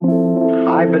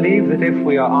I believe that if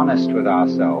we are honest with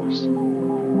ourselves,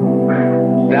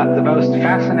 that the most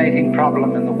fascinating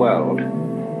problem in the world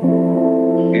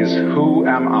is, who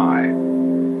am I?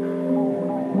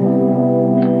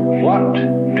 What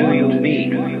do you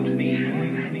mean?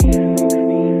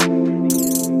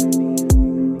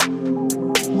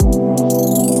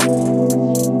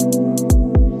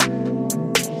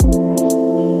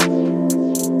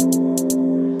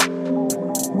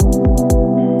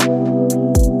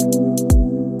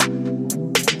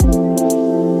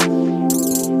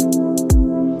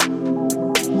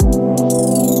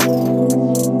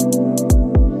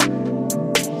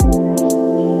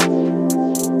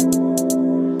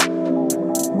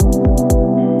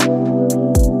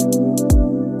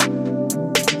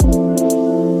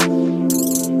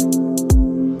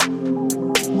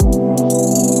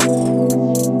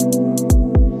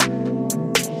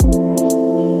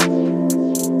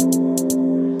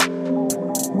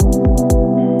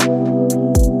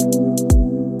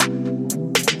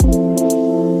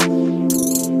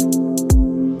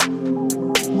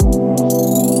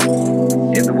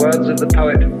 Words of the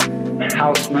poet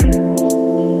Houseman,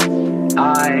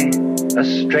 I, a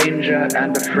stranger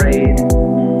and afraid,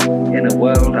 in a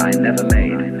world I never made.